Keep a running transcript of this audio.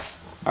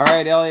All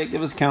right, Elliot,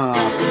 give us count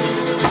off.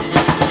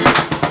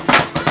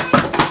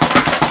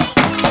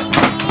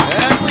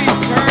 Then we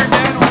turned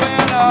and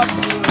went up,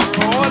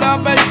 rode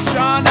up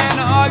Bashan, and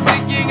Og the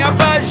king of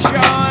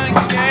Bashan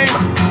came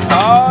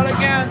out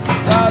against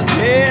us,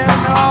 he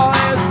and all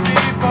his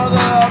people,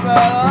 the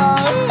battle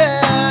of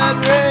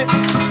Edrei.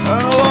 And the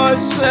Lord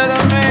said to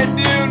me,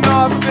 do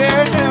not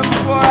fear him,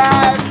 for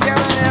I have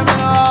given him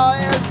and all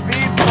his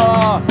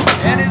people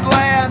and his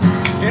land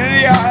into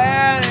your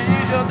hand, and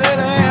you shall do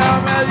to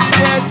him as you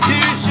did to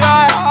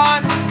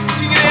Sihon,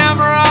 king of the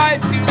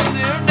Amorites, who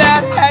lived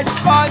at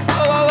Heshbon.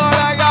 So the Lord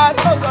our God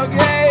also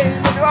gave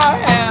into our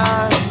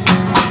hand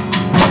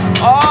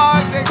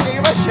Og the king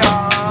of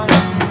Bashan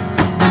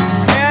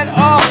and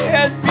all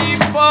his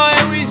people,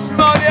 and we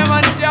smote him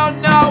until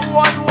not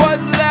one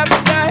was left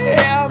to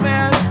him,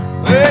 and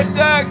we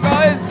took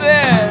all his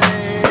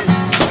cities.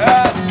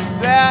 At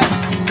that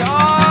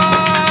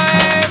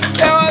time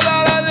there was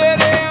not a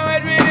city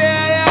which we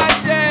did not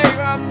take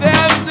from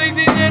them,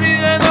 60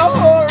 cities in the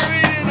whole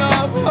region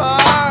of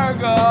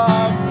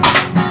Argob,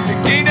 the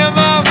kingdom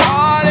of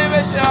Og and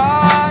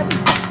Bashan.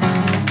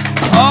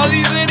 All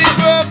these cities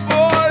were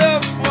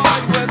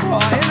fortified with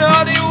high and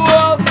hardy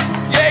walls,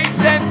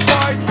 gates and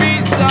forts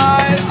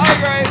beside a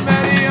great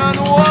many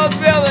unwalled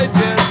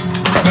villages.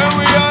 And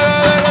we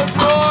uttered a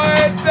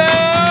sword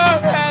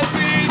them as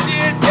we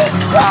did to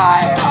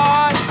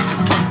Sihon,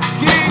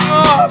 king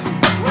of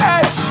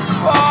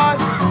Heshbon.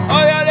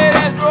 Oh yeah, they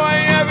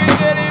destroying every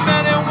city,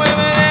 men and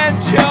women and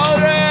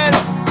children,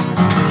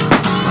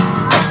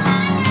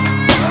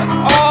 and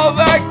all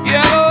the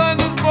cattle and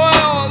the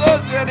spoil of the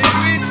cities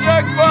we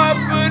took for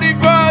booty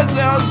for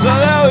ourselves, so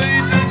that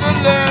we took the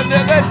land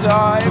at that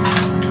time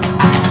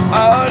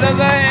out of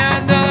the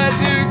hand of the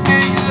two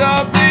kings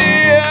of the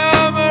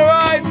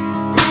Amorites,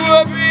 who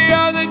were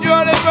beyond the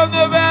Jordan from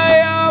the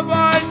valley of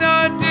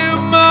Arnon to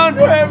Mount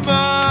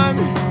Hermon.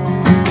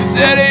 The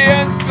city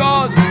is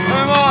called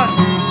Hermon,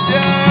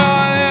 the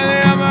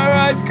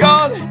Amorites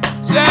called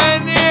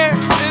Senir,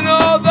 and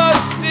all the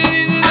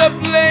cities in the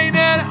plain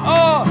and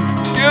all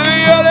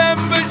Gilead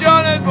and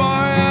Bashan as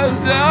far as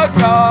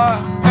Zelkar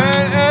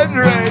and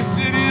Edrei,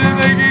 cities in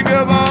the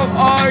kingdom of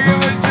Og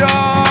and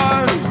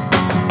Bashan.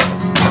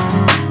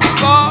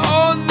 For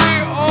only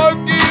Og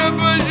king of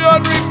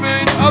Bashan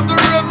remained of the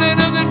remnant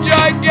of the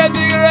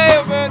gigantic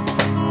raven.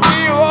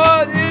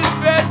 Behold, his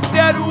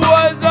bedstead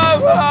was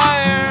of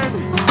iron.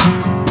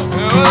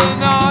 It was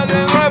not in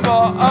the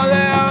rifle of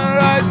the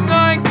Amorites.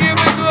 9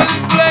 cubits was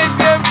his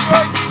length, and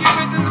 4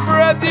 cubits his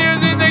breadth,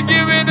 using the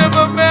giving of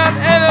a man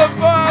and a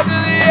part to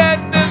the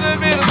end of the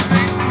middle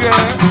finger.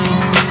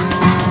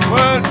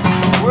 When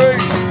we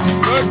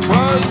took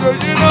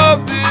possession of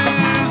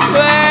this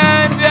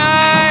land,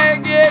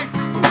 I gave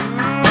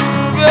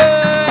the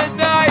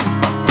night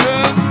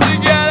and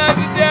together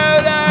to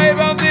territory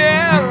from the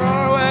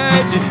arrow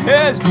which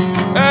is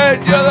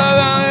edge of the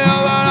valley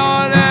of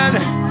Arnon,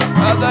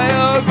 of the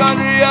hill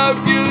country of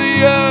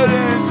Gilead,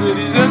 and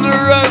cities in the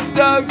rest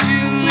of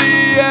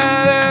Gilead,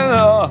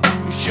 and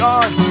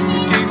Bashan,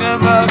 the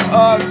kingdom of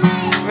Og,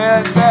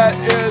 and that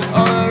is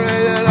on the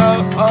region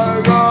of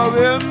Argob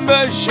in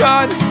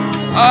Bashan.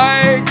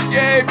 I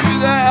gave to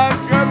the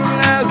half-tribe of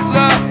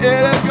Manasseh,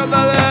 it has got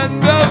the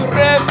land of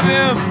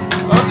Rephaim,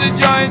 of the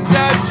giant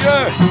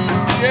stature.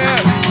 Yeah,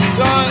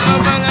 son of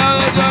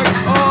Manasseh took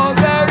all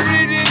that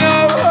region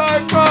of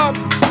Argob,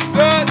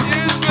 that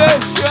is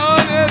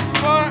Bashan, as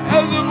far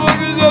as the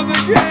borders of the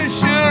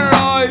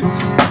Geshurites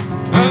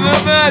and the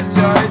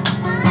Madites.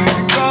 He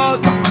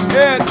called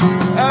it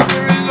after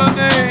his own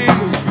name,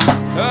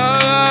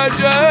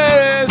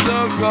 Jehovah is so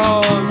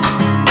called.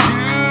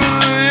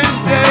 To this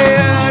day,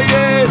 and I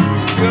gave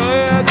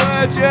Gilead to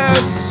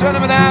Jeff, son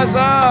of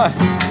Manasseh,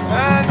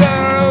 and the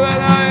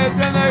Reubenites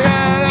and the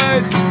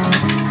Gadites.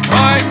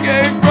 I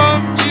came from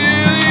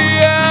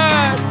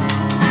Gilead,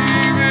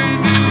 even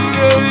to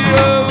the valley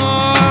of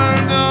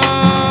Arnon,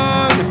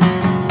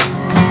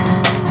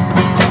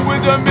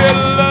 with the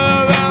middle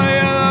of the valley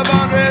of the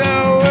boundary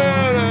that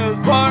went as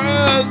far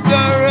as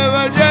the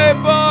river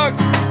Jabbok,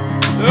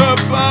 the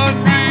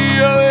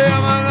boundary of the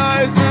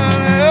Ammonites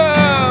and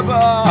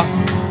Ebah.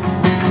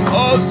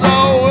 Also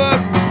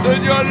with the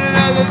Jordan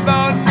as its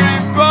boundary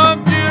from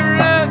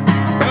Jordan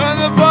and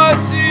the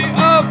Sea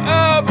of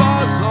Ebah,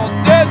 so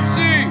the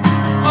sea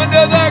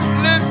under the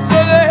cliffs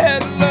of the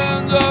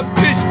headlands of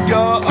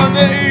Pisgah on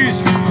the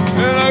east.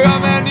 And I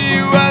command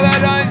you at that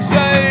time,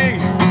 saying,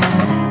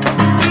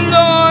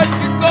 Lord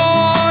your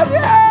God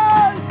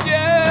has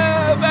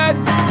given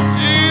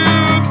you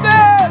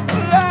this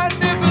land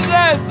to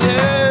possess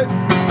it.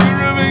 You're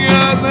rooming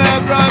up the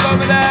tribe of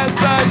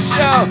Manasseh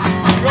shall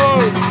go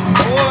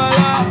over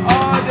the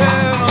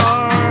Arden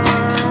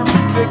armed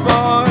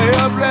before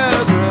your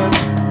brethren,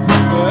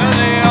 and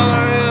the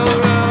other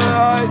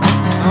Israelites,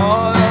 and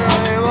all that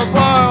are able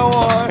for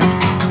war.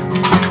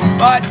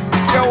 But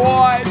your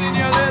wives and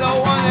your little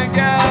ones and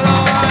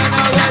cattle, I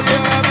know that you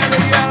have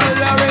many cattle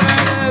that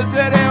remain in the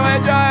city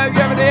which I have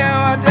given to you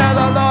until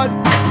the Lord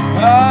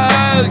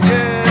has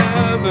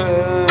given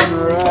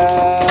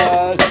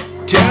rest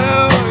to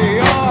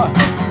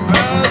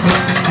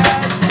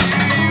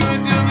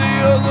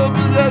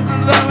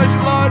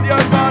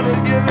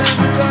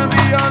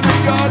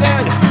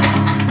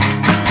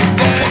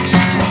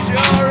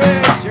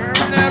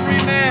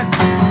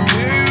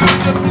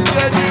the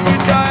possession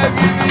which I have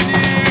given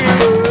you.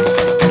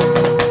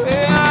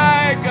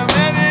 I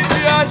commend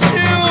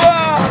Joshua,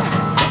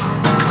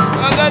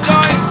 and the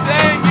Lord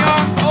saying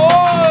your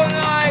own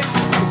eyes,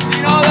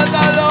 seen all that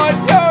the Lord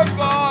your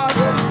God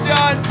has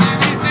done to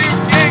these two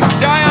kings,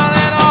 Sihon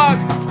and Og.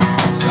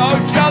 So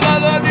shall the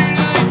Lord do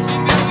to the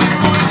kingdom of you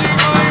when you're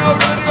going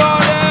over the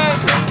Jordan.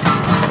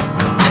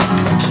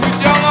 You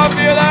shall not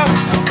fear them,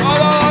 for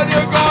the Lord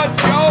your God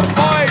shall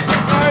fight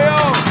for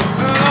you.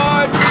 And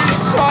I be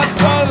sought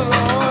the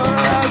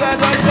Lord, as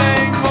the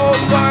saying, O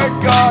Lord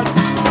God,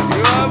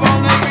 you have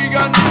only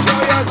begun to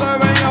show your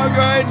servant your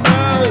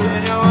greatness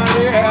and your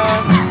mighty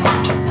hand.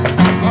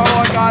 For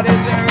what God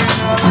is there in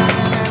heaven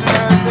and in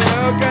earth,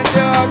 who can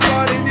do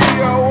according to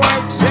your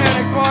works and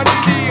according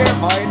to your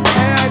might?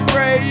 And I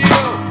pray you,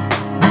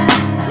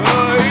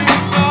 please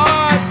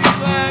Lord, you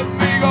let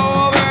me go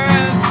over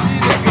and see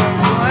the good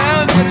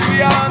land that is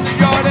beyond the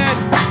Jordan,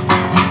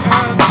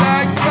 and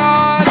that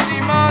godly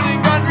mountain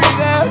country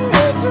that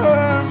is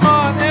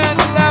Hermon and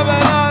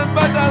Lebanon.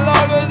 But the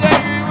Lord was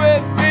angry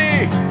with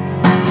me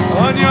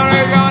on your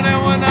account and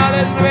would not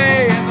listen to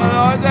me. And the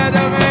Lord said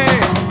to me,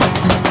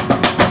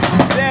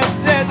 this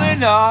is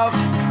enough.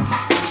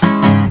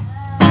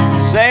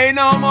 Say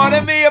no more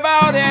to me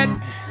about it.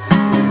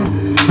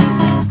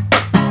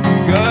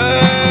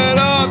 Get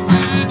up to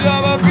the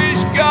double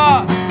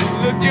Pishka.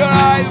 Lift your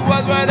eyes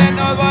westward